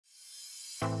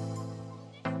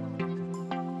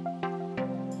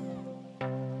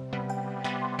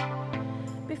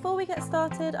Before we get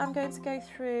started, I'm going to go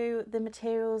through the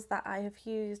materials that I have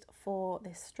used for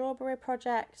this strawberry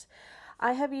project.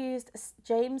 I have used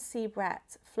James C.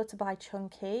 Brett Flutterby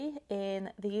Chunky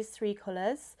in these three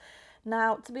colours.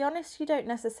 Now, to be honest, you don't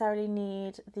necessarily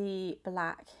need the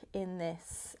black in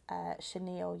this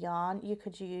chenille yarn. You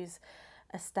could use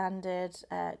a standard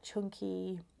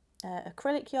chunky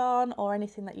acrylic yarn or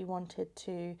anything that you wanted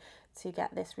to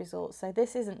get this result. So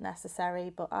this isn't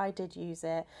necessary, but I did use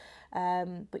it.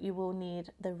 But you will need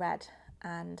the red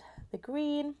and the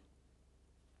green.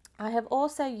 I have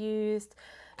also used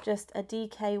just a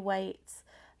DK weight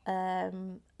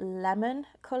lemon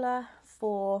colour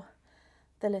for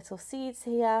the little seeds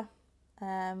here.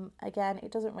 Again,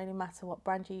 it doesn't really matter what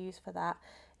brand you use for that,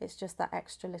 it's just that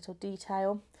extra little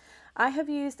detail. I have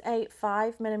used a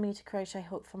 5mm crochet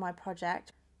hook for my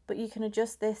project, but you can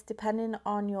adjust this depending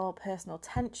on your personal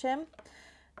tension.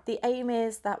 The aim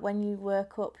is that when you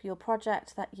work up your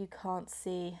project that you can't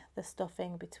see the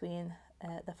stuffing between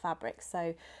the fabric,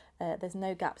 so there's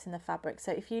no gaps in the fabric.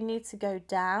 So if you need to go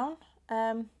down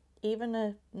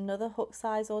even another hook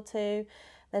size or two,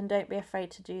 then don't be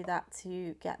afraid to do that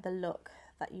to get the look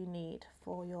that you need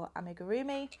for your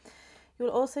amigurumi. You'll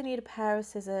also need a pair of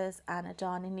scissors and a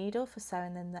darning needle for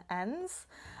sewing in the ends.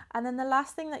 And then the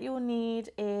last thing that you'll need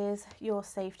is your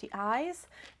safety eyes.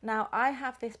 Now I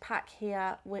have this pack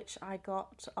here which I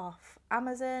got off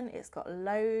Amazon. It's got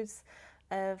loads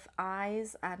of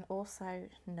eyes and also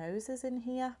noses in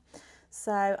here.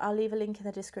 So I'll leave a link in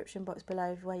the description box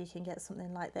below where you can get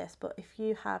something like this, but if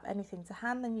you have anything to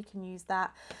hand then you can use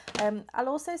that. I'll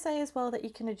also say as well that you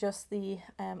can adjust the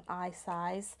eye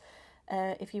size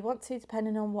if you want to,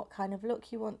 depending on what kind of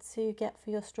look you want to get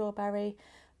for your strawberry.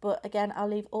 But again, I'll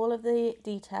leave all of the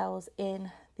details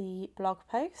in the blog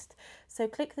post. So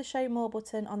click the show more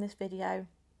button on this video.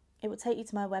 It will take you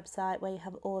to my website where you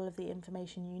have all of the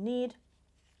information you need,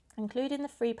 including the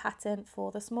free pattern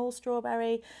for the small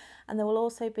strawberry, and there will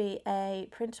also be a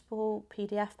printable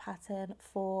PDF pattern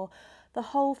for the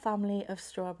whole family of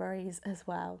strawberries as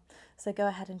well. So go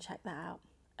ahead and check that out.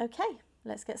 Okay,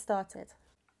 let's get started.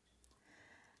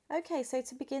 Okay, so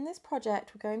to begin this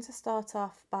project, we're going to start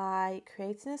off by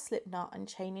creating a slip knot and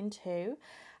chaining 2.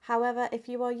 However, if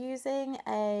you are using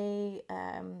a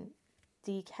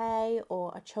DK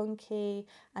or a chunky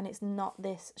and it's not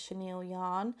this chenille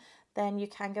yarn, then you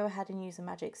can go ahead and use a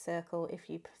magic circle if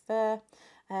you prefer.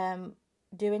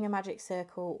 Doing a magic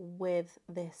circle with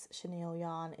this chenille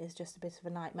yarn is just a bit of a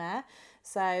nightmare.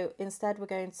 So instead we're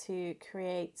going to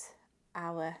create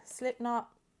our slip knot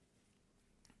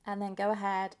and then go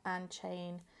ahead and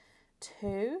chain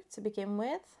 2 to begin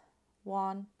with,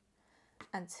 1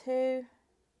 and 2,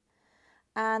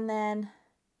 and then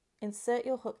insert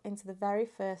your hook into the very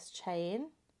first chain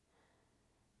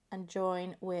and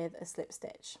join with a slip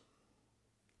stitch.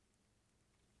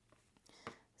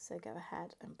 So go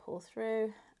ahead and pull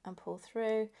through and pull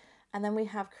through, and then we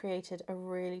have created a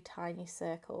really tiny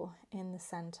circle in the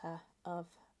center of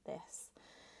this.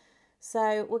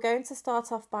 So we're going to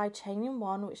start off by chaining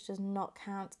 1, which does not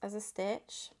count as a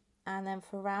stitch, and then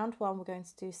for round 1 we're going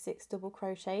to do 6 double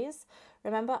crochets.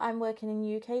 Remember, I'm working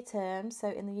in UK terms, so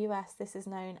in the US this is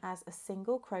known as a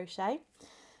single crochet.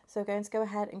 So we're going to go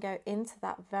ahead and go into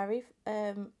that very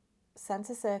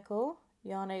center circle,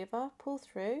 yarn over, pull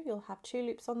through. You'll have 2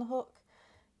 loops on the hook,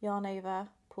 yarn over,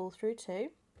 pull through 2.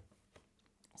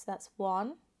 So that's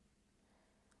 1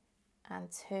 and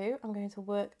 2. I'm going to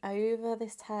work over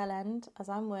this tail end as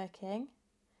I'm working.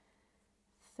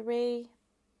 3,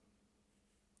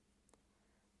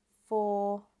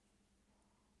 4,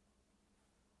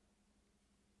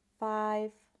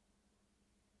 5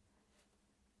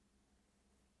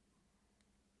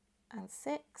 and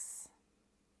 6.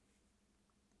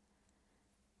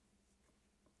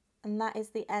 And that is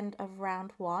the end of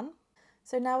round 1.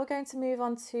 So now we're going to move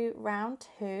on to round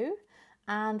 2,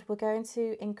 and we're going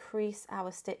to increase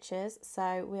our stitches.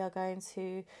 So we are going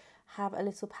to have a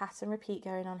little pattern repeat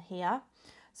going on here.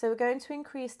 So we're going to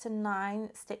increase to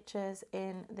 9 stitches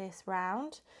in this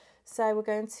round. So we're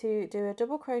going to do a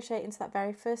double crochet into that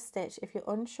very first stitch. If you're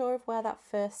unsure of where that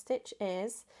first stitch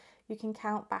is, you can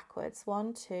count backwards.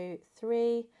 1, 2,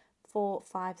 3, 4,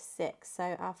 5, 6. So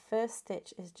our first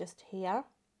stitch is just here.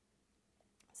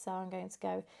 So I'm going to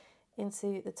go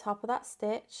into the top of that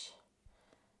stitch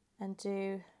and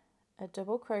do a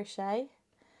double crochet,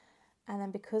 and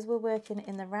then because we're working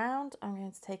in the round, I'm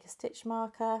going to take a stitch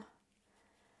marker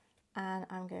and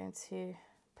I'm going to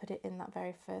put it in that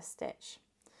very first stitch.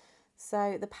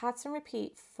 So the pattern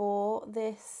repeat for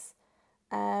this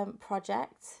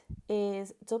project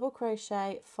is double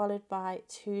crochet followed by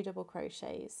 2 double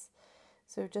crochets.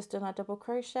 So we've just done our double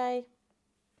crochet,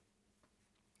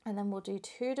 and then we'll do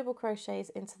 2 double crochets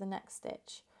into the next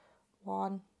stitch,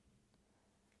 1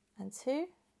 and 2,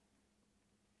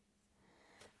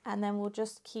 and then we'll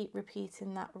just keep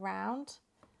repeating that round.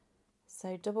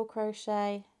 So double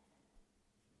crochet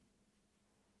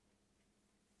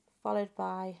followed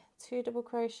by 2 double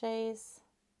crochets,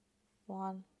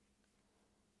 1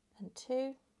 and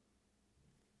 2,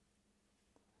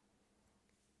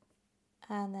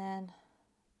 and then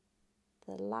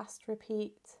the last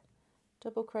repeat,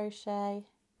 double crochet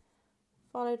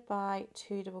followed by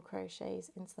 2 double crochets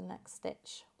into the next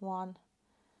stitch, 1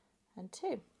 and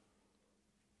 2.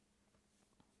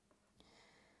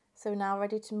 So we're now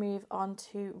ready to move on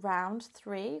to round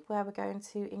 3, where we're going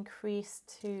to increase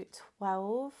to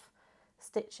 12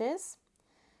 stitches.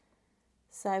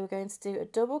 So we're going to do a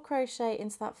double crochet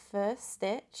into that first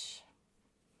stitch,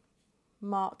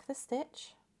 mark the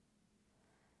stitch,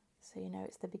 so you know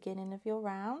it's the beginning of your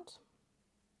round.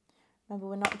 Remember,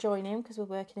 we're not joining because we're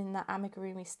working in that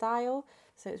amigurumi style,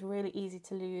 so it's really easy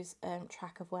to lose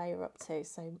track of where you're up to,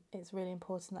 so it's really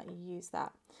important that you use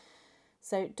that.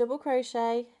 So double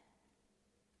crochet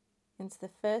into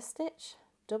the first stitch,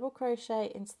 double crochet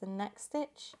into the next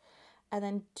stitch, and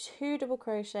then 2 double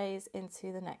crochets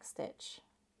into the next stitch,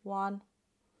 1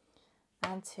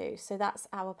 and 2. So that's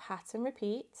our pattern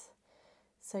repeat.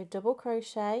 So double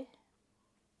crochet,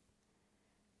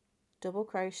 double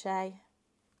crochet,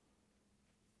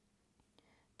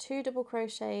 2 double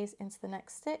crochets into the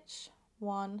next stitch,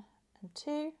 1 and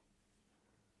 2,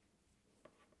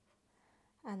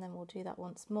 and then we'll do that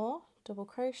once more, double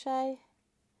crochet,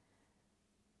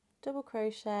 double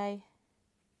crochet,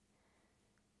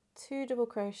 2 double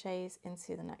crochets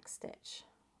into the next stitch,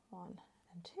 1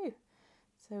 and 2.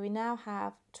 So we now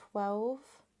have 12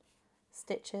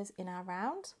 stitches in our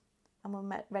round, and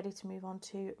we're ready to move on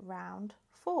to round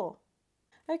 4.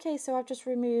 Okay, so I've just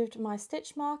removed my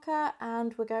stitch marker,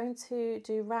 and we're going to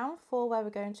do round 4, where we're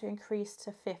going to increase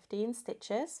to 15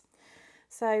 stitches.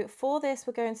 So for this,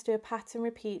 we're going to do a pattern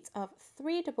repeat of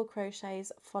 3 double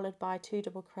crochets followed by 2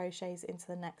 double crochets into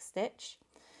the next stitch.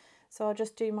 So I'll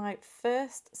just do my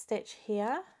first stitch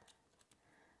here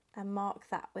and mark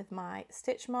that with my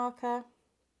stitch marker.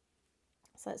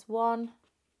 So it's 1,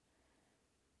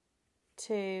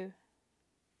 2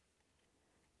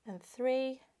 and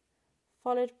 3,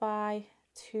 followed by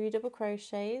 2 double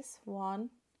crochets, 1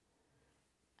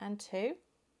 and 2,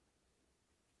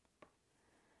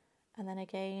 and then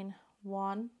again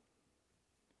 1,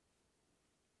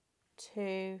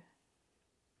 2,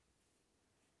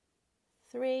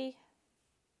 3,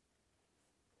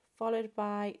 followed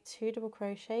by 2 double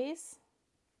crochets,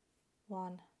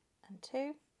 1 and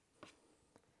 2,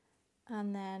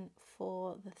 and then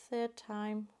for the third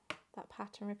time that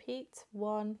pattern repeats,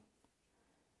 1,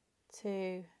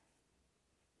 2,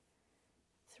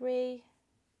 3,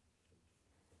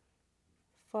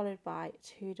 followed by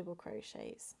 2 double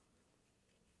crochets,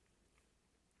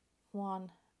 1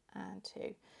 and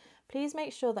 2. Please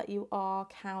make sure that you are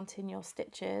counting your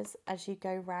stitches as you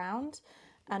go round,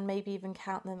 and maybe even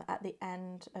count them at the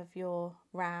end of your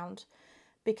round,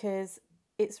 because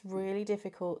it's really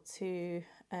difficult to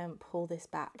pull this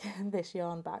back, this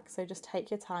yarn back, so just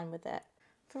take your time with it.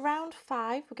 For round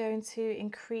 5, we're going to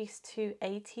increase to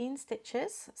 18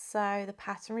 stitches. So the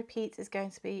pattern repeat is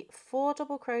going to be 4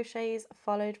 double crochets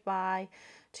followed by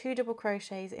 2 double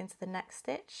crochets into the next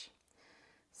stitch.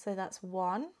 So that's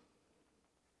 1,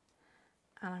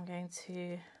 and I'm going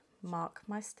to mark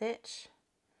my stitch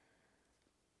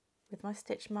with my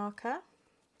stitch marker,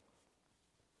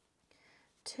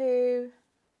 2,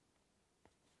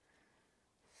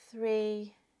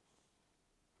 3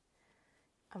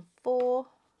 and 4,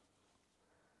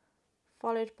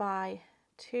 followed by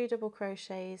 2 double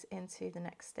crochets into the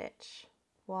next stitch,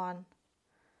 1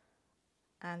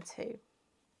 and 2.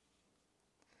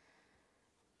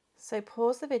 So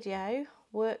pause the video,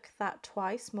 work that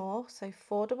twice more, so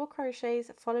 4 double crochets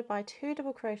followed by 2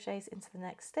 double crochets into the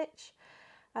next stitch,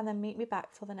 and then meet me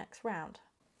back for the next round.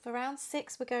 For round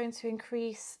 6, we're going to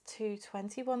increase to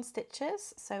 21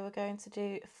 stitches, so we're going to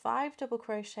do 5 double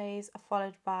crochets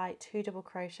followed by 2 double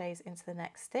crochets into the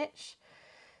next stitch.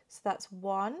 So that's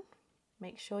 1,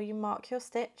 make sure you mark your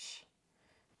stitch,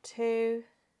 2,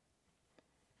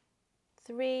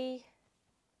 3,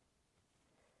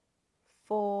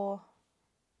 4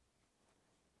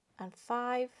 and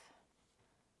 5,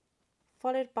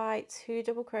 followed by 2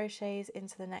 double crochets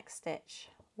into the next stitch,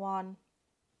 1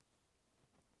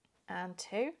 and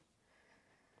 2.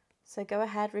 So go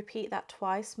ahead, repeat that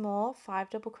twice more, 5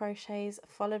 double crochets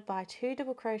followed by 2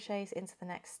 double crochets into the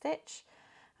next stitch,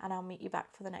 and I'll meet you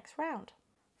back for the next round.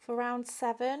 For round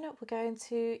 7, we're going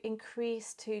to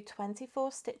increase to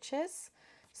 24 stitches.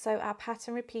 So our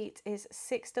pattern repeat is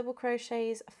 6 double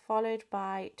crochets followed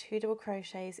by 2 double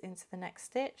crochets into the next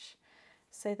stitch.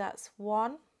 So that's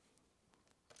 1,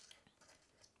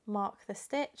 mark the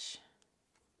stitch,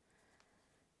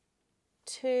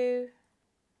 2,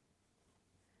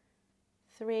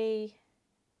 3,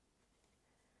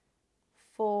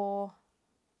 4,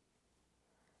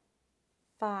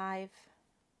 5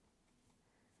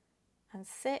 and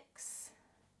 6,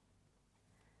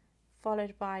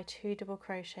 followed by 2 double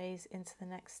crochets into the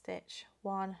next stitch,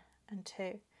 1 and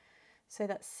 2. So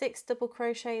that's 6 double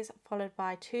crochets followed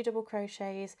by 2 double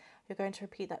crochets. You're going to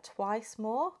repeat that twice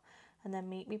more and then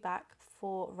meet me back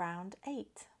for round 8.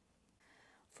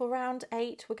 For round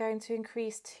 8, we're going to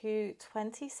increase to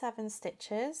 27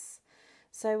 stitches.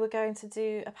 So we're going to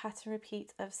do a pattern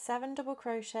repeat of 7 double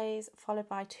crochets followed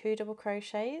by 2 double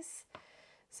crochets.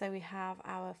 So we have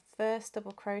our first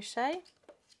double crochet,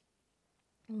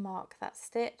 mark that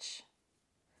stitch,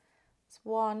 it's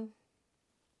 1,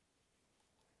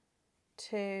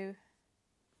 2,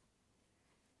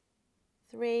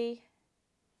 3,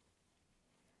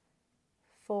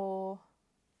 4,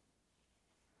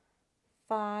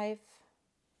 5,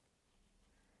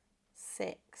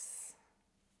 6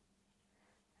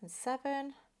 and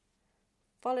 7,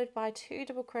 followed by 2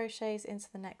 double crochets into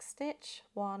the next stitch,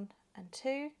 1 and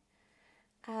 2,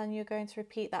 and you're going to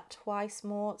repeat that twice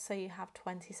more so you have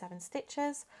 27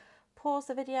 stitches. Pause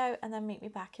the video and then meet me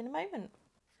back in a moment.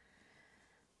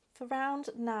 For round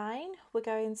 9, we're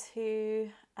going to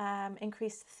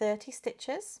increase to 30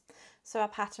 stitches. So our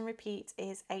pattern repeat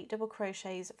is 8 double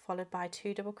crochets followed by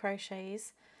 2 double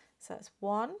crochets. So that's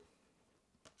 1,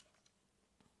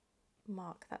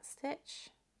 mark that stitch,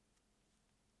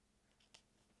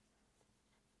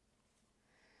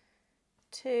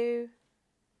 2,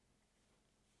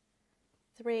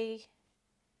 3,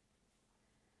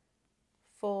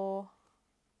 4,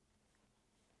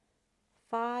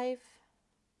 5,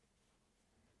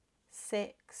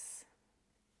 6,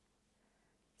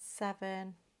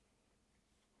 7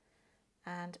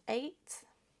 and 8,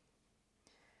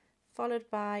 followed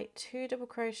by 2 double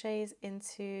crochets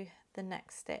into the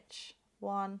next stitch,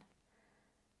 1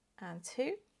 and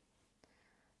 2.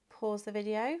 Pause the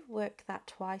video, work that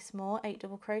twice more, 8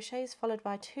 double crochets followed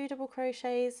by 2 double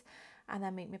crochets, and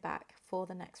then meet me back for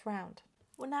the next round.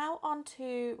 We're now on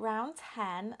to round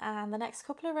 10, and the next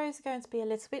couple of rows are going to be a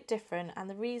little bit different, and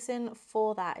the reason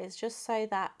for that is just so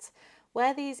that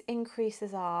where these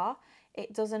increases are,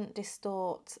 it doesn't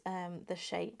distort the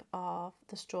shape of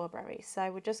the strawberry.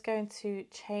 So we're just going to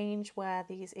change where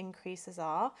these increases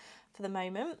are for the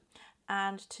moment.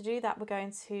 And to do that, we're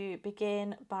going to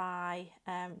begin by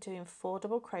doing 4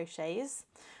 double crochets.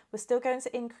 We're still going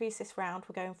to increase this round.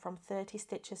 We're going from 30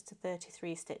 stitches to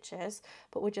 33 stitches,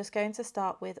 but we're just going to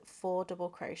start with 4 double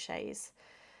crochets.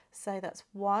 So that's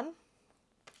 1,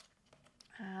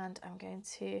 and I'm going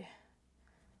to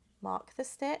mark the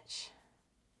stitch,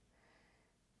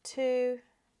 2,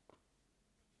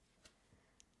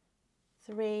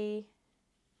 3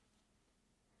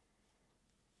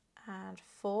 and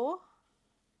 4.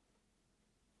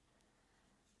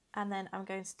 And then I'm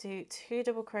going to do 2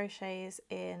 double crochets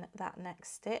in that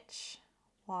next stitch,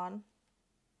 1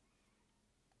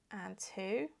 and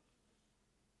 2.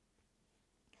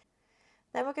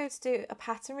 Then we're going to do a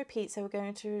pattern repeat, so we're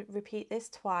going to repeat this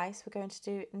twice. We're going to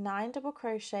do 9 double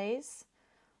crochets,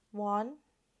 1,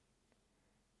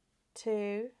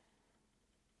 2,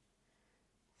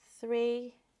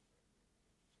 3,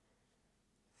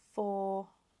 4,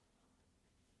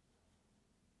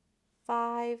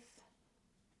 5,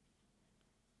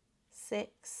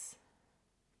 6,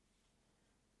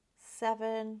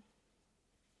 7,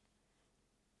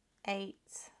 8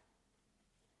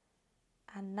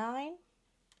 and 9,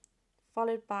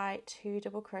 followed by 2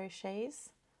 double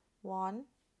crochets, 1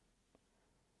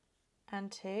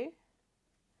 and 2.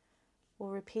 We'll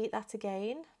repeat that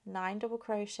again, 9 double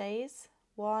crochets,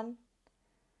 1,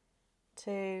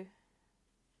 2,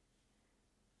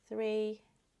 3,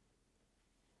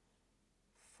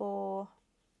 4,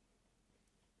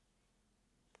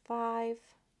 5,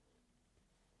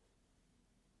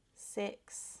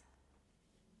 6,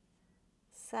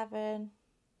 7,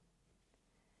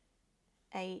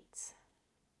 8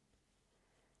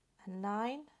 and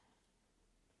 9,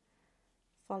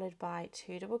 followed by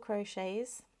 2 double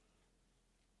crochets.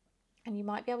 And you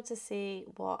might be able to see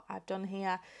what I've done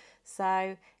here.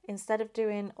 So instead of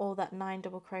doing all that 9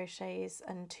 double crochets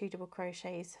and 2 double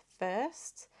crochets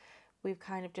first, we've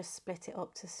kind of just split it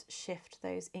up to shift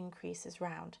those increases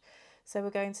round. So we're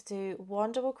going to do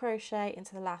 1 double crochet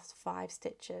into the last 5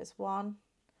 stitches. 1,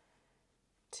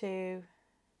 2,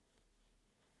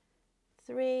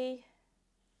 3,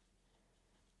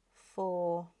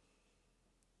 4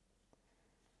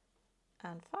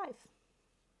 and 5.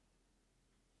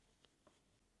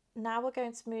 Now we're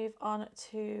going to move on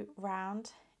to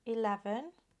round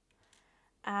 11,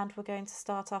 and we're going to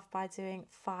start off by doing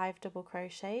 5 double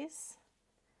crochets.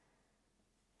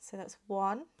 So that's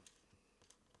 1,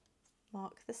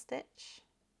 mark the stitch,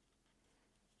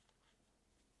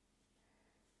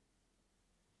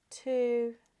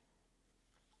 2,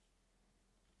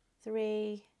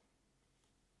 3,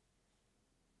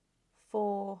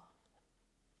 4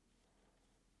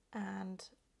 and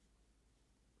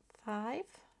 5.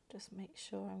 Just make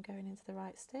sure I'm going into the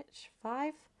right stitch.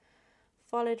 5,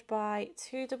 followed by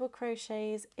 2 double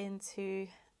crochets into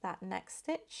that next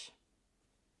stitch,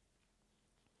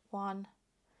 1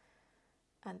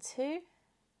 and 2,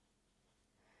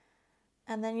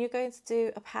 and then you're going to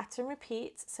do a pattern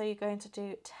repeat. So you're going to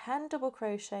do 10 double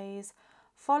crochets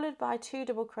followed by 2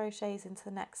 double crochets into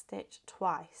the next stitch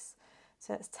twice.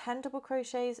 So it's 10 double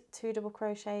crochets, 2 double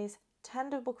crochets,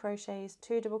 10 double crochets,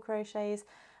 2 double crochets,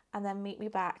 and then meet me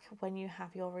back when you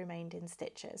have your remaining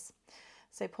stitches.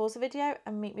 So pause the video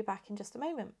and meet me back in just a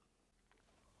moment.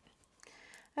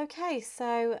 Okay,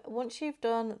 so once you've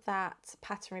done that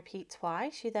pattern repeat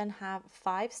twice, you then have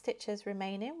 5 stitches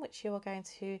remaining, which you are going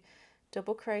to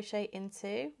double crochet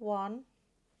into. 1,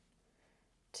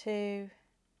 2,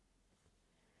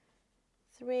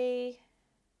 3,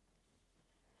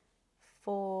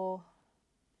 4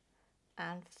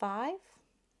 and 5.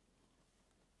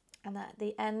 And at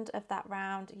the end of that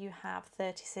round you have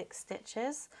 36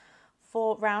 stitches.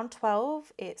 For round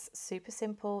 12 it's super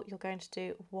simple. You're going to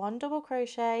do 1 double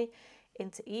crochet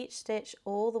into each stitch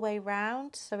all the way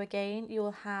round. So again you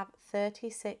will have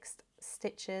 36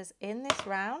 stitches in this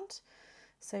round.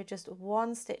 So just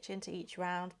 1 stitch into each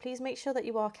round. Please make sure that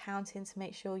you are counting to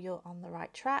make sure you're on the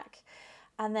right track,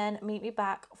 and then meet me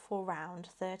back for round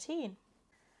 13.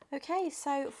 Okay,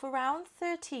 so for round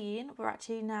 13, we're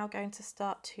actually now going to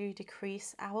start to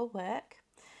decrease our work.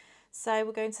 So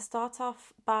we're going to start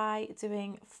off by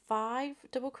doing 5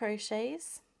 double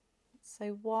crochets.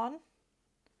 So 1,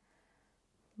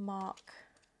 mark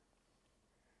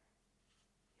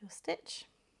your stitch,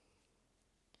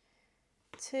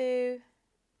 2,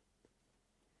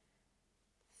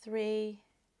 3,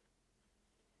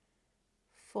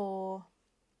 4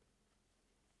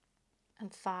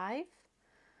 and 5.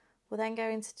 We're then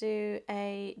going to do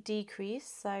a decrease,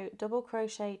 so double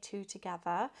crochet 2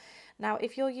 together. Now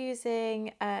if you're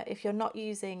not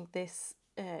using this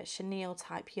chenille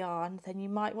type yarn, then you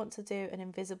might want to do an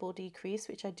invisible decrease,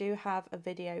 which I do have a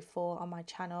video for on my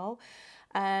channel,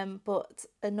 but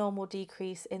a normal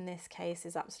decrease in this case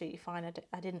is absolutely fine.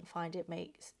 I didn't find it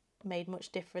made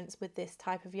much difference with this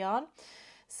type of yarn.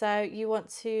 So you want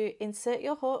to insert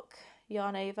your hook,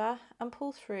 yarn over and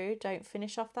pull through, don't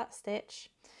finish off that stitch.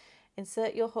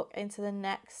 Insert your hook into the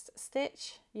next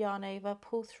stitch, yarn over,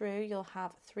 pull through, you'll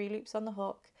have 3 loops on the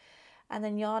hook, and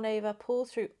then yarn over, pull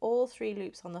through all 3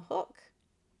 loops on the hook,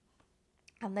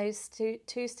 and those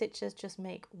two stitches just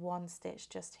make 1 stitch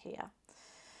just here.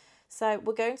 So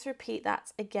we're going to repeat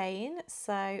that again.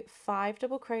 So 5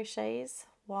 double crochets,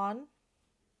 1,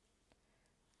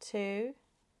 2,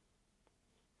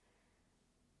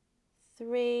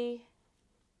 3,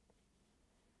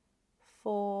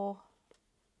 4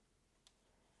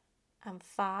 and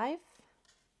 5,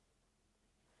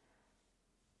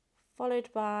 followed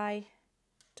by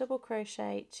double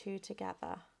crochet 2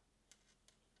 together,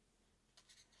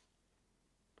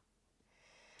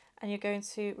 and you're going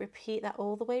to repeat that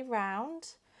all the way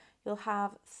round. You'll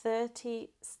have 30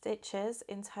 stitches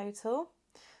in total.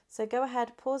 So go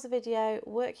ahead, pause the video,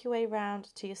 work your way round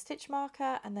to your stitch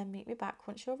marker, and then meet me back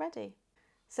once you're ready.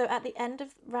 So at the end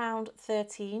of round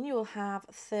 13 you will have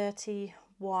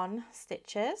 31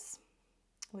 stitches.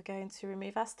 We're going to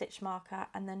remove our stitch marker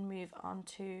and then move on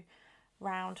to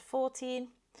round 14.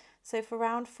 So for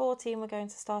round 14 we're going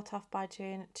to start off by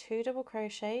doing 2 double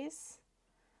crochets,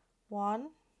 1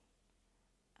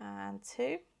 and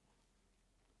 2.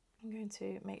 I'm going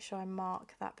to make sure I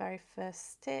mark that very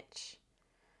first stitch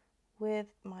with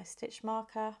my stitch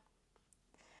marker,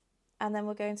 and then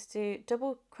we're going to do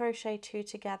double crochet 2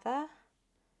 together,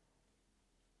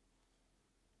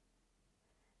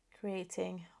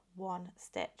 creating 1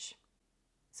 stitch.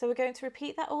 So we're going to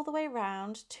repeat that all the way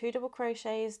around, 2 double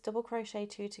crochets, double crochet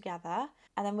 2 together,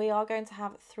 and then we are going to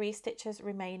have 3 stitches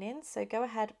remaining. So go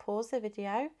ahead, pause the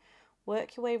video,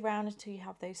 work your way around until you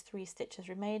have those 3 stitches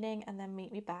remaining, and then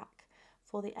meet me back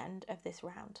for the end of this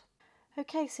round.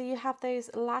 Okay, so you have those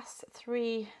last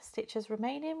 3 stitches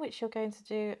remaining, which you're going to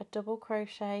do a double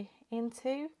crochet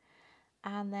into,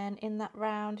 and then in that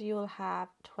round you'll have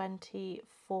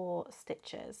 24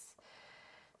 stitches.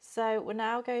 So we're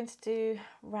now going to do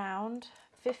round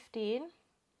 15,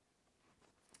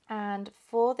 and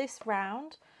for this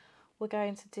round we're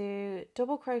going to do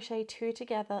double crochet 2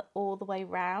 together all the way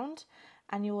round,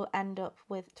 and you will end up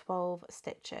with 12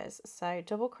 stitches. So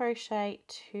double crochet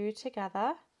 2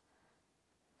 together,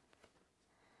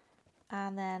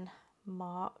 and then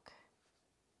mark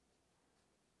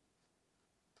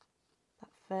that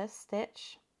first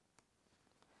stitch,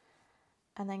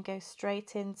 and then go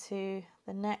straight into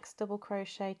the next double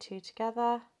crochet 2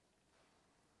 together,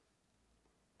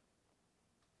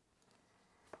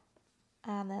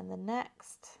 and then the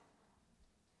next,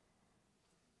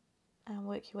 and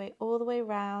work your way all the way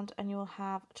around, and you'll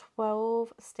have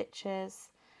 12 stitches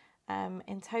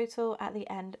in total at the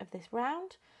end of this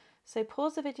round. So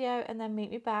pause the video and then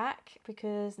meet me back,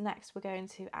 because next we're going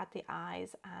to add the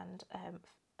eyes and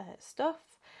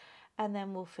stuff, and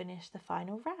then we'll finish the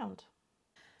final round.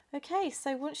 Okay,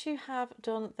 so once you have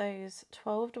done those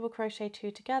 12 double crochet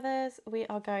 2 togethers, we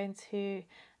are going to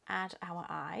add our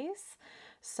eyes.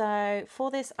 So for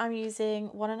this I'm using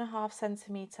 1.5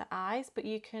 centimeter eyes, but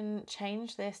you can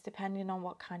change this depending on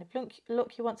what kind of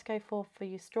look you want to go for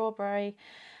your strawberry.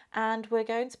 And we're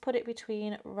going to put it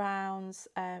between rounds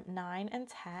 9 and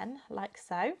 10, like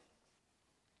so.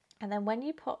 And then when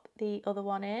you pop the other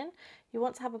one in, you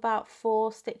want to have about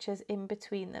 4 stitches in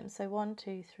between them. So 1,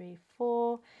 2, 3,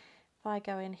 4. If I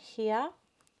go in here,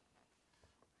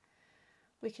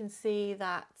 we can see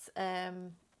that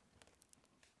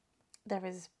there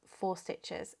is 4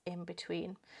 stitches in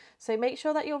between. So make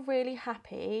sure that you're really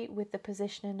happy with the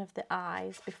positioning of the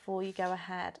eyes before you go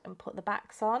ahead and put the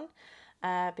backs on,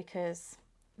 because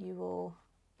you will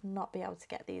not be able to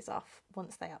get these off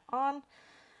once they are on,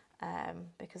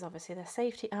 because obviously they're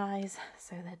safety eyes,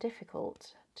 so they're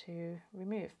difficult to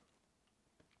remove.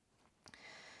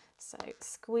 So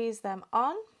squeeze them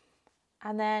on,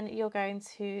 and then you're going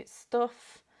to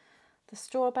stuff the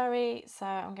strawberry. So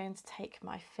I'm going to take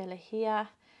my filler here.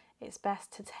 It's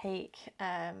best to take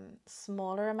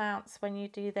smaller amounts when you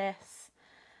do this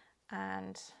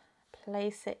and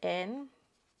place it in.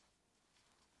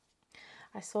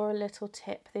 I saw a little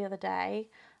tip the other day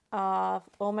of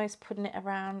almost putting it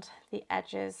around the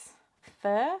edges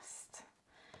first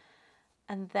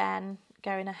and then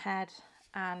going ahead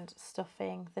and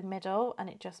stuffing the middle, and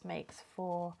it just makes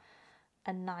for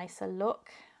a nicer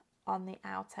look on the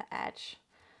outer edge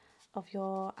of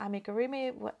your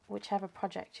amigurumi, whichever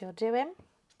project you're doing.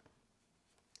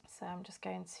 So I'm just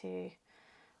going to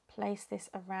place this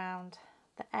around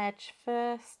the edge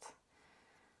first,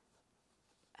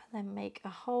 and then make a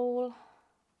hole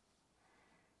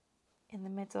in the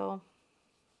middle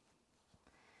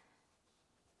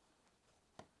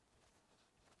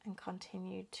and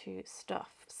continue to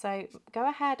stuff. So go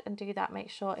ahead and do that, make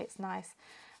sure it's nice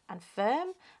and firm,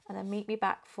 and then meet me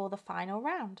back for the final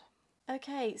round.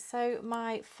 Okay, so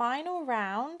my final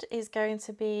round is going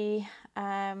to be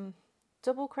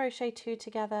double crochet 2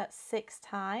 together 6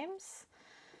 times.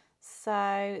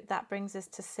 So that brings us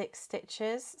to 6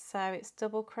 stitches. So it's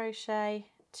double crochet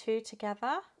 2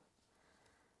 together,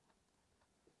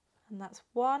 and that's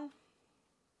 1,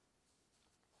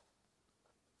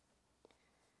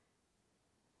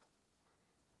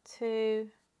 2, 3,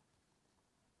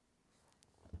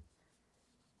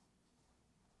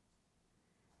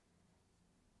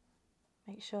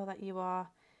 make sure that you are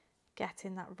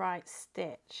getting that right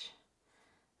stitch,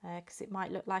 because it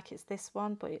might look like it's this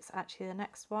one, but it's actually the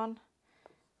next one.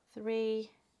 3,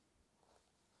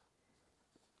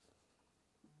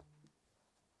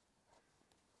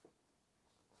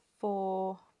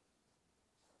 4,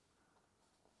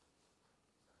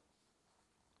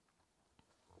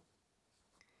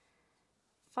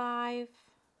 5,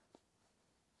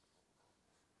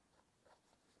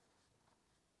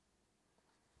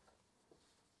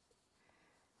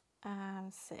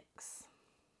 and 6.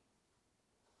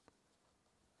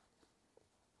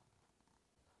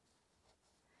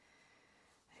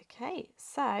 Okay,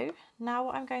 so now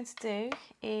what I'm going to do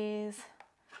is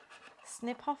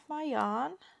snip off my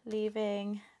yarn,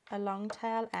 leaving a long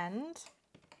tail end.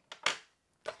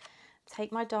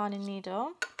 Take my darning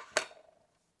needle,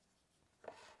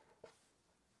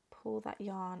 pull that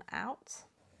yarn out.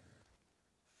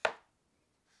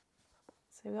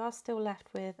 So we are still left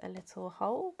with a little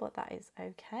hole, but that is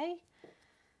okay,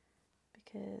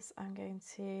 because I'm going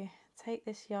to take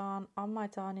this yarn on my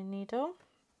darning needle,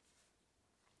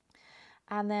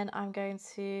 and then I'm going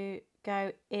to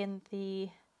go in the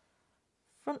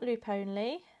front loop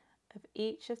only of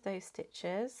each of those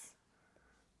stitches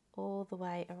all the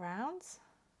way around.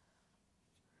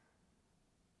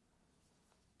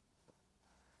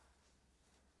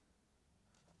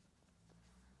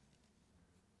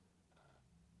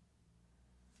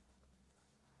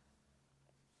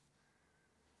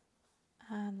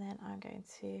 And then I'm going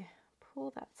to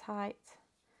pull that tight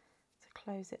to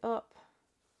close it up,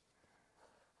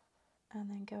 and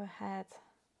then go ahead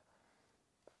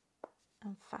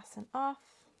and fasten off.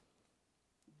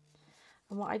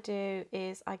 And what I do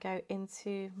is I go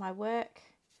into my work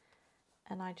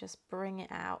and I just bring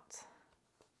it out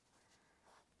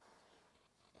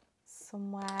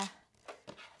somewhere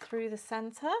through the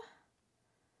center,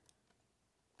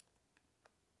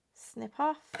 snip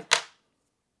off,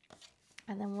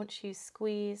 and then once you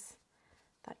squeeze,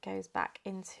 that goes back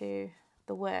into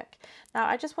the work. Now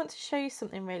I just want to show you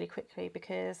something really quickly,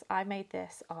 because I made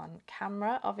this on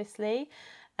camera obviously,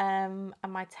 and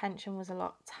my tension was a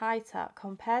lot tighter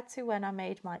compared to when I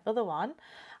made my other one.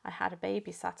 I had a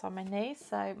baby sat on my knee,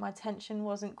 so my tension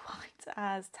wasn't quite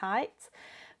as tight.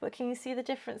 But can you see the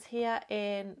difference here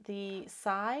in the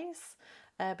size?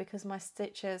 Because my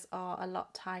stitches are a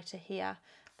lot tighter here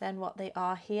than what they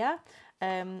are here,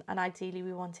 and ideally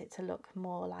we want it to look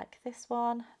more like this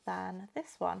one than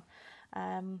this one,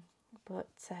 but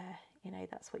you know,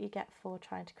 that's what you get for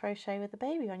trying to crochet with a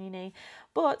baby on your knee.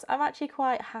 But I'm actually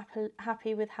quite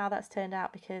happy with how that's turned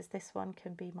out, because this one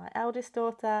can be my eldest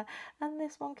daughter and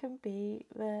this one can be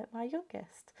my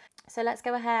youngest. So let's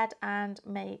go ahead and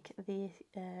make the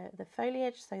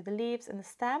foliage, so the leaves and the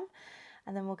stem,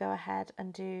 and then we'll go ahead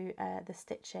and do the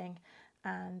stitching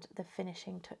and the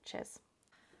finishing touches.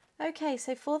 Okay,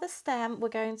 so for the stem we're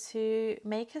going to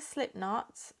make a slip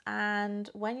knot, and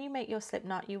when you make your slip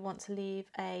knot you want to leave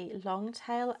a long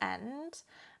tail end,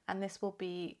 and this will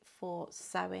be for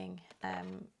sewing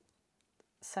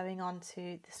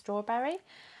onto the strawberry.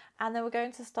 And then we're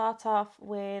going to start off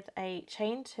with a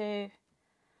chain 2,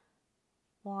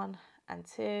 1 and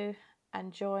 2,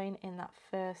 and join in that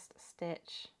first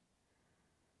stitch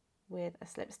with a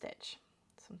slip stitch.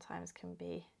 Sometimes can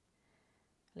be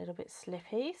a little bit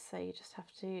slippy, so you just have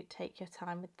to take your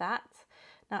time with that.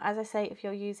 Now, as I say, if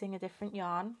you're using a different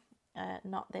yarn,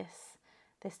 not this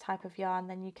type of yarn,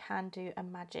 then you can do a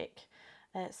magic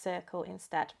circle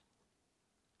instead.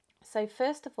 So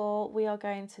first of all, we are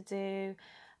going to do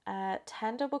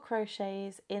 10 double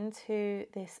crochets into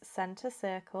this center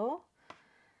circle.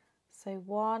 So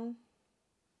 1,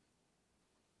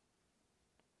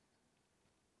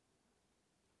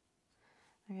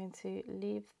 I'm going to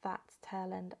leave that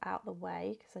tail end out the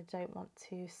way because I don't want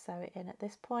to sew it in at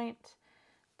this point.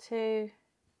 2,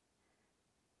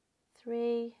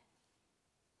 3,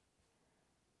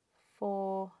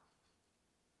 4,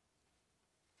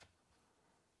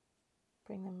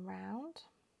 bring them round,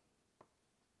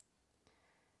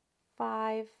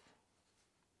 5,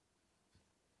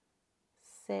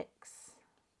 6,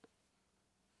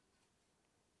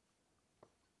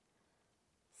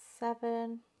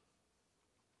 7,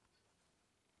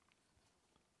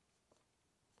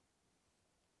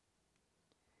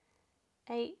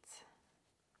 8,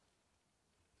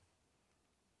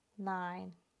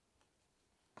 9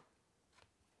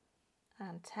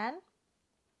 and 10.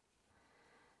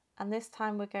 And this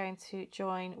time we're going to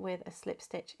join with a slip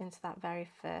stitch into that very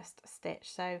first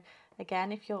stitch. So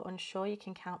again, if you're unsure, you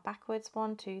can count backwards: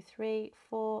 1, 2, 3,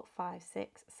 4, 5,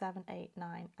 6, 7, 8,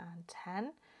 9 and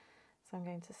 10. So I'm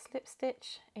going to slip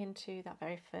stitch into that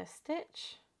very first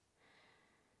stitch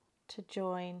to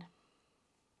join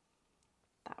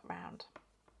that round.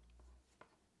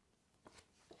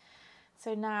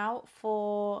 So now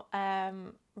for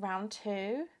round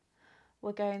 2,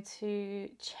 we're going to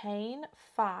chain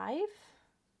 5,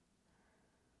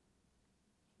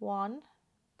 1,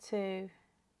 2,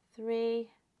 3,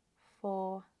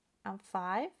 4 and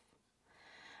 5,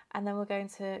 and then we're going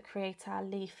to create our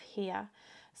leaf here.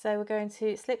 So we're going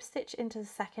to slip stitch into the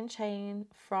second chain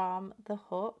from the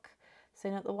hook,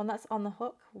 so not the one that's on the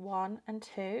hook, 1 and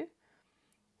 2,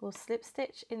 we'll slip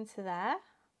stitch into there.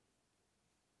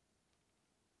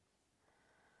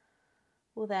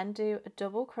 We'll then do a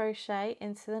double crochet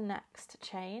into the next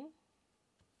chain,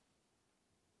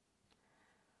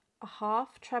 a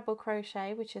half treble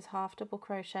crochet, which is half double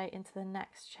crochet, into the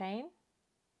next chain.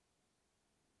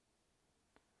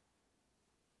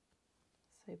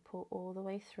 So pull all the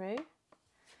way through,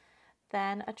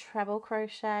 then a treble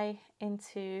crochet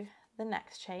into the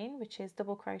next chain, which is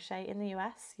double crochet in the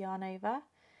US, yarn over,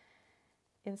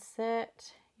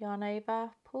 insert, yarn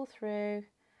over, pull through,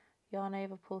 yarn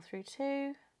over, pull through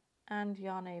 2, and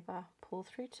yarn over, pull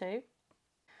through 2.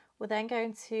 We're then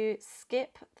going to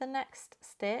skip the next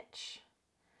stitch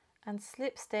and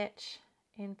slip stitch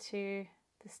into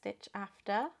the stitch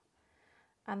after,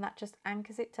 and that just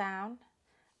anchors it down,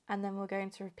 and then we're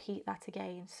going to repeat that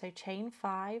again. So chain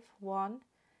 5, 1,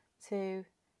 2,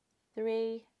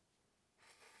 3,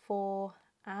 4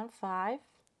 and 5,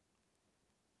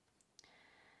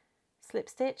 slip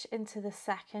stitch into the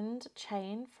second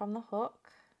chain from the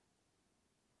hook,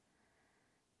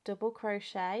 double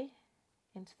crochet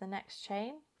into the next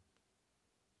chain,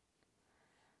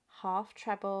 half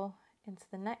treble into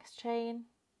the next chain,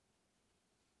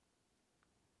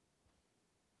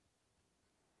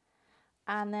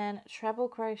 and then treble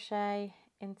crochet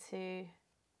into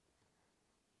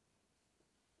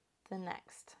the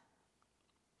next,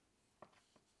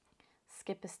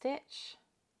 skip a stitch,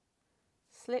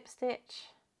 slip stitch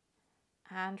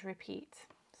and repeat.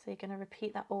 So you're going to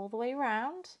repeat that all the way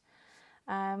around.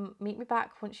 Meet me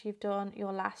back once you've done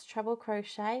your last treble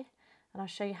crochet and I'll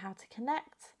show you how to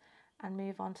connect and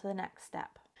move on to the next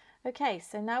step. Okay,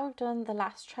 so now we've done the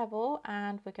last treble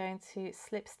and we're going to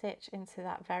slip stitch into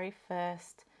that very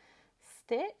first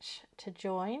stitch to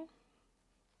join,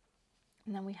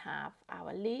 and then we have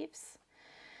our leaves.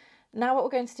 Now what we're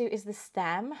going to do is the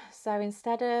stem. So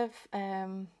instead of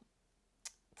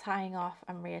tying off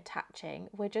and reattaching,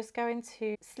 we're just going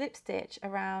to slip stitch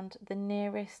around the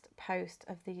nearest post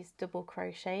of these double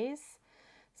crochets.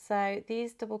 So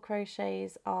these double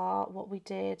crochets are what we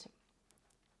did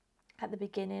at the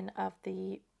beginning of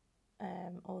the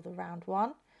or the round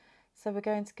one. So we're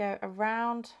going to go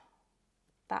around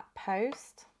that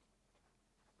post.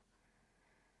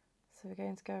 So we're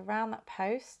going to go around that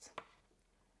post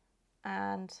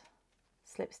and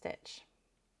slip stitch.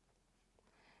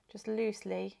 Just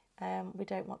loosely, we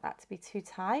don't want that to be too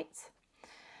tight.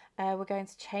 We're going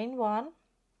to chain 1,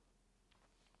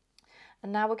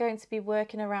 and now we're going to be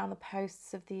working around the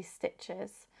posts of these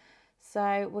stitches.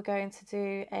 So we're going to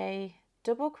do a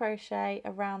double crochet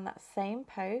around that same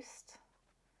post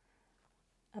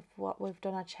of what we've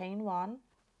done our chain 1.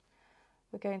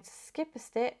 We're going to skip a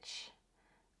stitch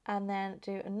and then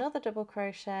do another double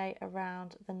crochet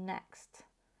around the next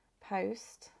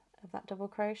post of that double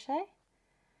crochet.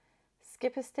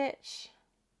 Skip a stitch,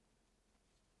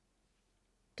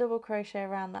 double crochet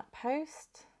around that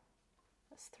post,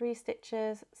 that's 3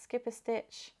 stitches, skip a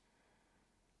stitch,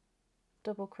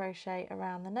 double crochet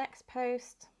around the next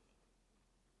post.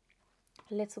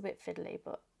 A little bit fiddly,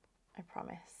 but I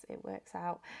promise it works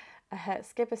out.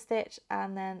 Skip a stitch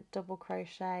and then double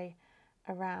crochet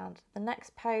around the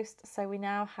next post. So we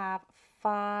now have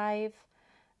 5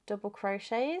 double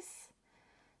crochets.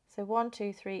 So 1,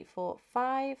 2, 3, 4,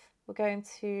 5. We're going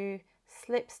to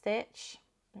slip stitch.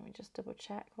 Let me just double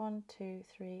check. 1, 2,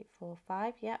 3, 4,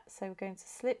 5. Yeah, so we're going to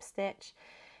slip stitch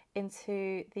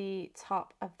into the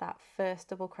top of that first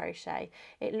double crochet.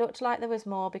 It looked like there was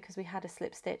more because we had a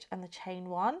slip stitch and the chain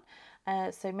 1.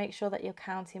 So make sure that you're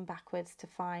counting backwards to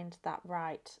find that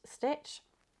right stitch.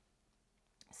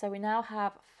 So we now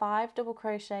have 5 double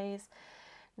crochets.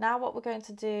 Now what we're going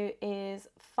to do is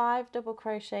 5 double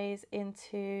crochets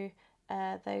into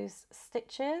those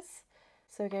stitches.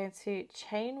 So we're going to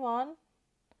chain 1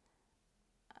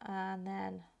 and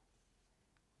then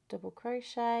double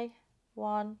crochet,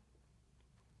 1,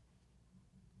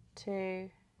 2,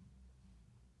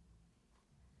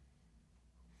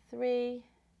 3,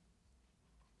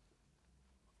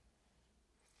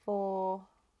 4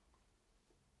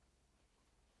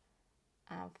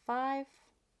 and 5.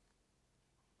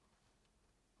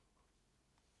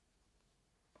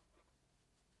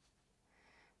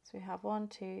 So we have 1,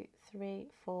 2, 3,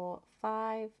 4,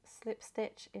 5, slip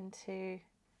stitch into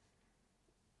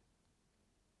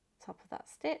top of that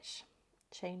stitch,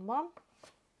 chain 1,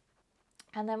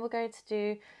 and then we're going to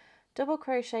do double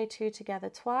crochet 2 together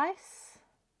twice.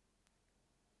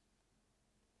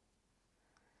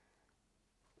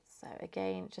 So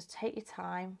again, just take your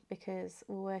time because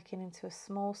we're working into a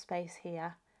small space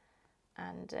here,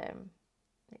 and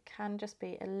it can just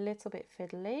be a little bit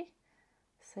fiddly.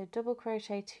 So double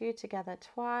crochet 2 together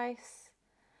twice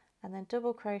and then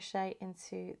double crochet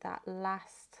into that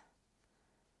last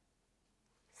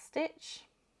stitch.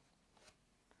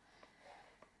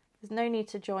 There's no need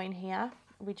to join here,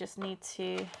 we just need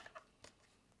to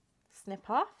snip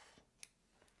off.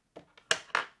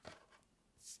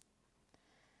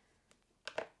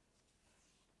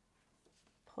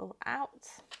 Pull out,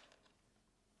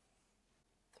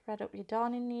 thread up your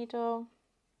darning needle,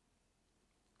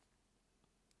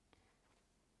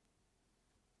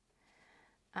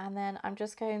 and then I'm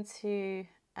just going to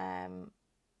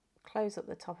close up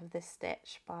the top of this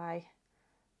stitch by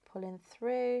pulling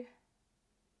through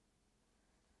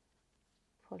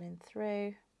pulling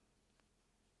through,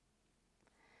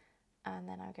 and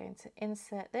then I'm going to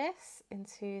insert this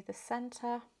into the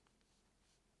center,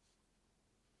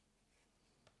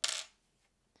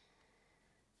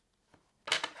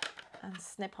 and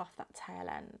snip off that tail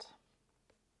end,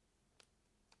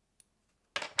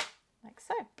 like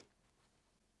so.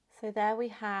 So there we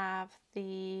have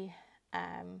the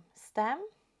stem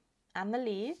and the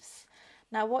leaves.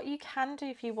 Now what you can do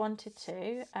if you wanted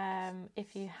to,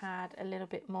 if you had a little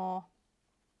bit more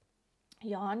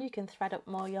yarn, you can thread up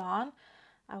more yarn.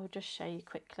 I will just show you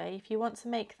quickly. If you want to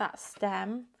make that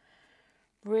stem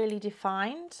really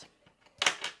defined,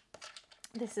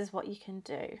 this is what you can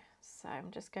do. So I'm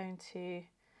just going to,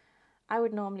 I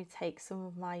would normally take some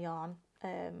of my yarn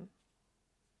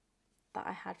that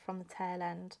I had from the tail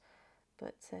end,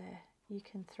 but you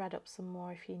can thread up some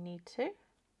more if you need to.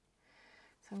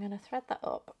 So I'm going to thread that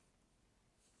up,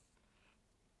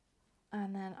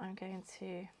 and then I'm going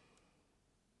to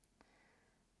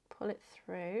pull it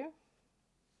through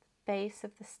the base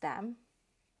of the stem,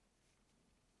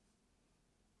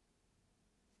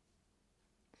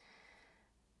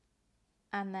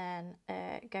 and then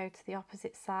go to the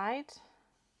opposite side,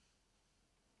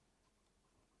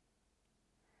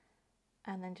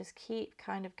 and then just keep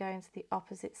kind of going to the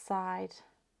opposite side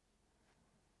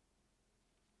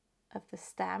of the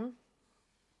stem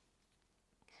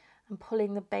and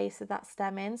pulling the base of that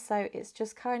stem in, so it's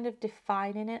just kind of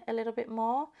defining it a little bit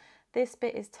more. This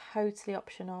bit is totally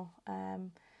optional.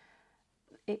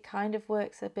 It kind of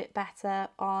works a bit better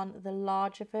on the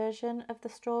larger version of the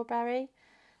strawberry,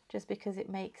 just because it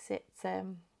makes it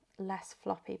less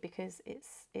floppy, because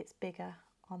it's bigger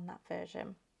on that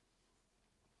version.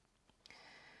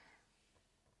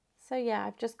 So yeah,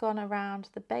 I've just gone around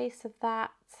the base of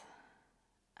that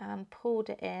and pulled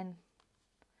it in,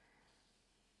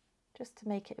 just to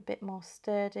make it a bit more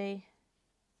sturdy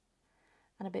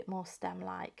and a bit more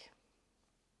stem-like.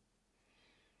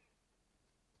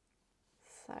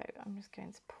 So I'm just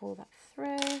going to pull that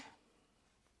through,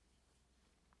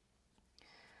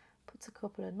 put a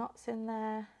couple of knots in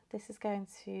there. This is going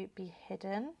to be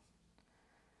hidden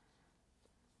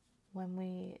when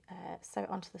we sew it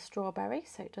onto the strawberry,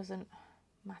 so it doesn't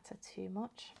matter too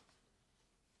much.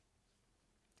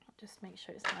 Just make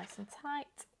sure it's nice and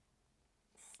tight.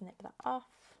 Snip that off,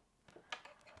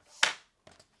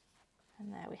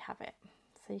 and there we have it.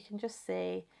 So you can just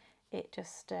see it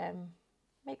just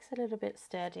makes it a little bit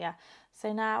sturdier.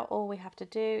 So now all we have to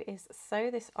do is sew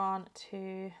this on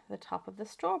to the top of the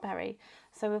strawberry.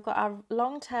 So we've got our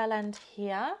long tail end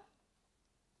here.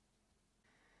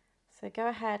 So go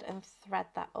ahead and thread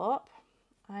that up.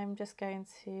 I'm just going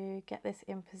to get this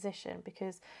in position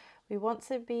because we want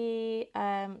to be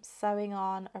sewing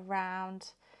on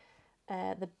around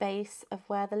the base of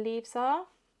where the leaves are.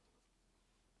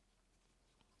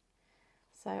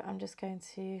 So I'm just going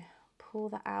to pull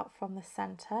that out from the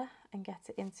center and get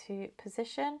it into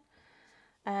position.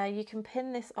 You can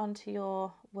pin this onto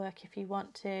your work if you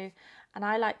want to, and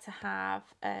I like to have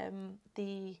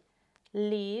the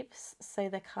leaves so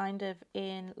they're kind of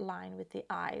in line with the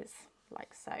eyes,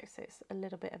 like so it's a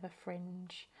little bit of a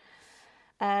fringe.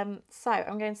 So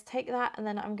I'm going to take that, and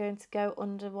then I'm going to go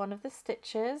under one of the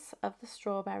stitches of the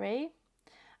strawberry,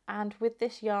 and with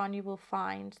this yarn you will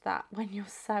find that when you're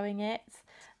sewing it,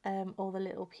 all the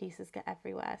little pieces get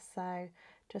everywhere, so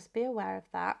just be aware of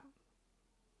that.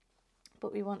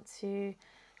 But we want to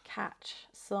catch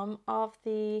some of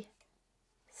the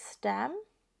stem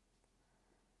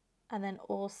and then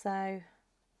also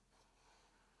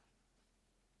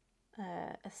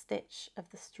a stitch of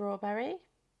the strawberry,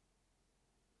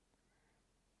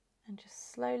 and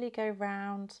just slowly go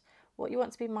round. What you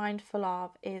want to be mindful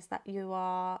of is that you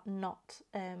are not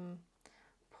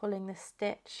pulling the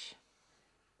stitch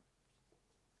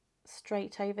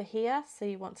straight over here, so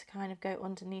you want to kind of go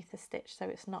underneath the stitch so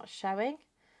it's not showing,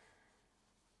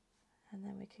 and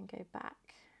then we can go back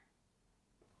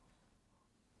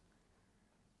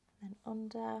and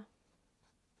under,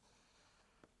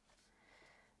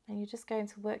 and you're just going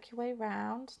to work your way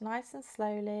around nice and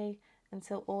slowly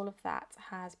until all of that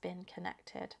has been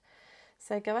connected.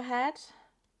 So go ahead,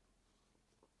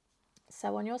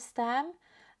 sew on your stem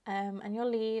and your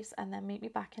leaves, and then meet me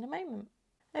back in a moment.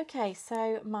 Okay,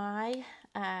 so my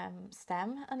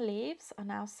stem and leaves are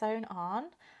now sewn on,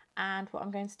 and what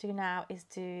I'm going to do now is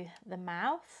do the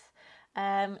mouth.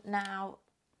 Now,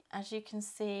 as you can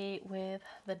see with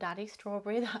the daddy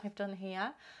strawberry that I've done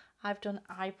here, I've done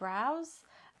eyebrows,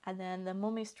 and then the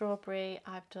mummy strawberry,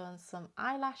 I've done some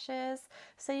eyelashes.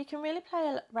 So you can really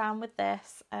play around with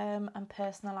this and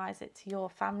personalise it to your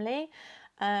family.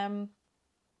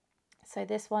 So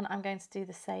this one I'm going to do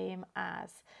the same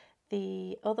as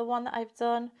the other one that I've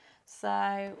done.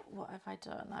 So what have I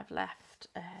done? I've left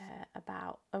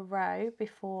about a row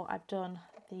before I've done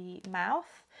the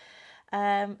mouth.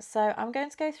 So I'm going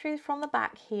to go through from the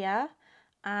back here,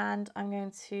 and I'm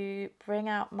going to bring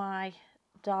out my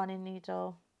darning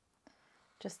needle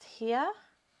just here,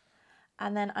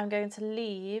 and then I'm going to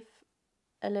leave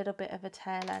a little bit of a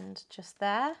tail end just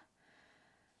there,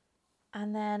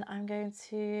 and then I'm going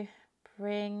to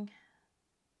bring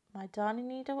my darning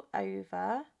needle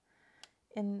over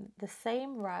in the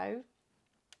same row,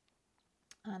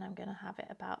 and I'm going to have it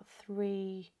about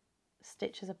 3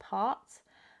 stitches apart,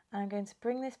 and I'm going to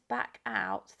bring this back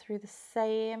out through the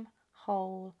same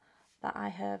hole that I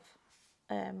have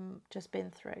just been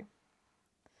through,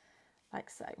 like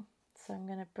so. So I'm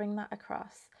going to bring that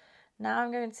across. Now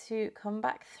I'm going to come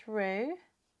back through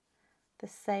the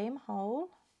same hole,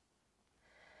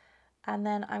 and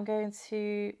then I'm going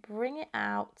to bring it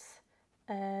out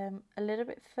a little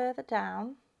bit further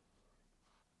down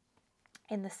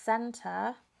in the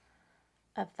center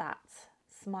of that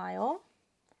smile,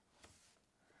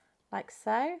 like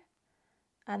so,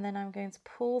 and then I'm going to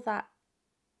pull that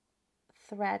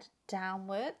thread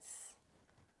downwards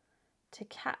to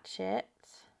catch it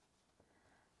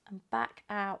and back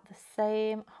out the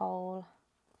same hole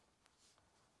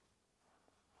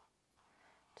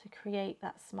to create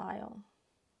that smile.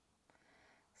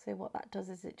 So what that does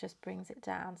is it just brings it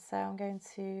down. So I'm going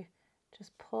to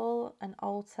just pull and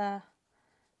alter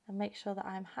and make sure that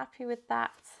I'm happy with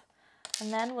that.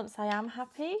 And then once I am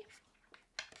happy,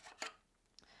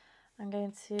 I'm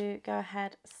going to go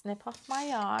ahead, snip off my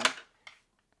yarn,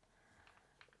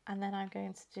 and then I'm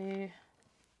going to do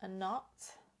a knot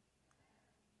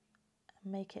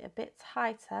and make it a bit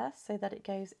tighter so that it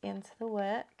goes into the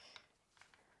work,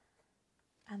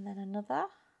 and then another.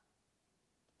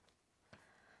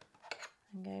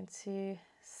 I'm going to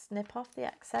snip off the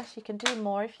excess. You can do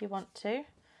more if you want to,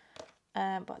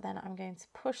 but then I'm going to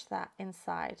push that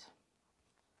inside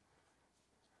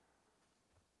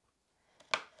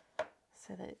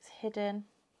so that it's hidden,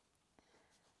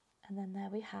 and then there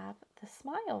we have the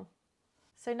smile.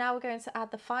 So now we're going to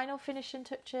add the final finishing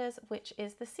touches, which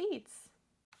is the seeds.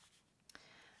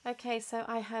 Okay, so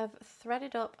I have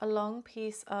threaded up a long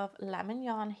piece of lemon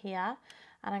yarn here,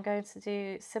 and I'm going to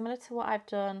do similar to what I've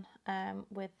done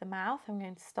with the mouth. I'm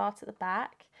going to start at the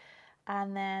back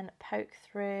and then poke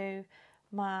through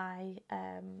my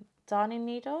darning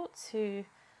needle to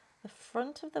the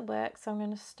front of the work. So I'm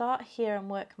going to start here and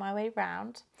work my way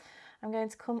round. I'm going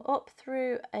to come up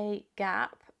through a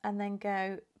gap and then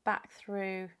go back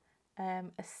through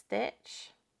a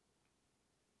stitch,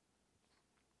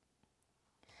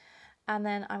 and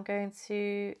then I'm going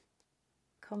to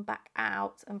come back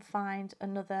out and find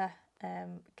another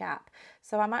gap.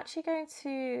 So I'm actually going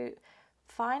to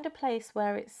find a place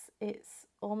where it's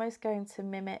almost going to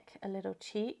mimic a little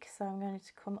cheek. So I'm going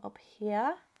to come up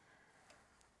here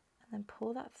and then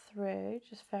pull that through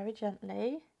just very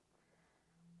gently,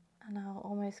 and I'll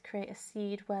almost create a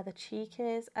seed where the cheek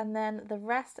is, and then the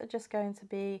rest are just going to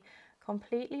be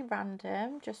completely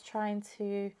random, just trying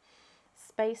to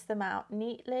space them out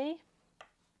neatly.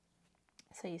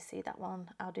 So you see that one,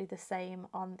 I'll do the same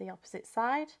on the opposite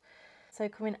side. So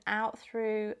coming out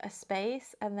through a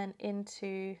space and then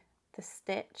into the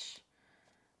stitch,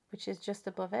 which is just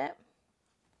above it.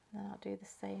 And then I'll do the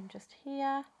same just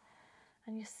here.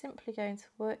 And you're simply going to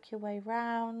work your way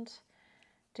round,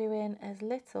 doing as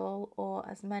little or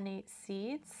as many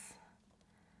seeds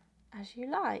as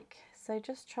you like. So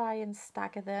just try and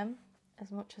stagger them as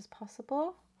much as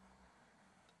possible.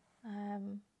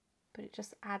 But it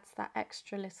just adds that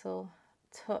extra little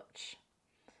touch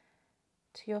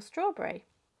to your strawberry.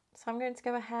 So I'm going to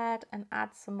go ahead and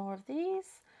add some more of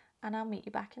these, and I'll meet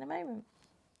you back in a moment.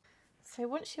 So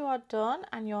once you are done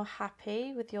and you're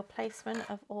happy with your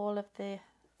placement of all of the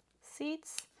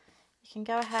seeds, you can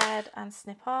go ahead and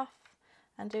snip off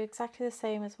and do exactly the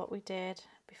same as what we did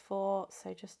before.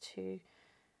 So just to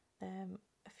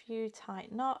a few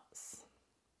tight knots.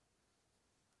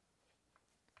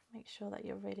 Make sure that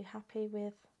you're really happy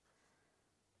with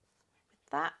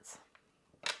that.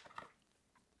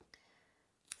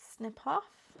 Snip off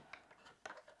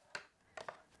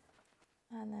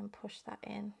and then push that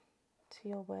in to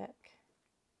your work.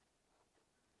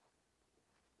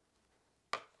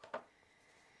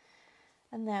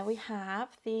 And there we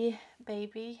have the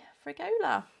baby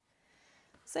Frigola.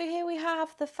 So here we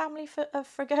have the family of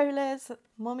Frigolas: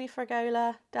 Mummy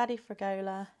Frigola, Daddy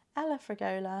Frigola, Ella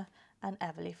Frigola, and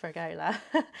Everly Frigola.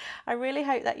 I really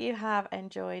hope that you have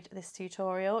enjoyed this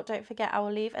tutorial. Don't forget, I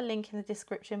will leave a link in the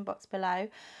description box below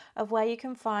of where you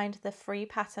can find the free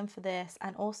pattern for this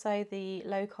and also the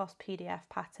low-cost PDF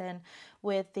pattern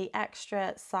with the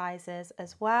extra sizes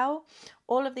as well.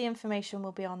 All of the information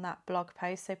will be on that blog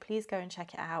post, so please go and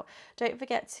check it out. Don't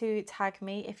forget to tag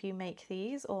me if you make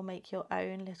these or make your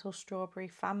own little strawberry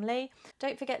family.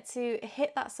 Don't forget to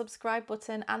hit that subscribe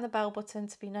button and the bell button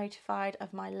to be notified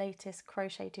of my latest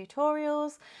crochet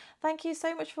tutorials. Thank you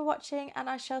so much for watching, and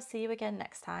I shall see you again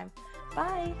next time.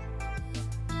 Bye!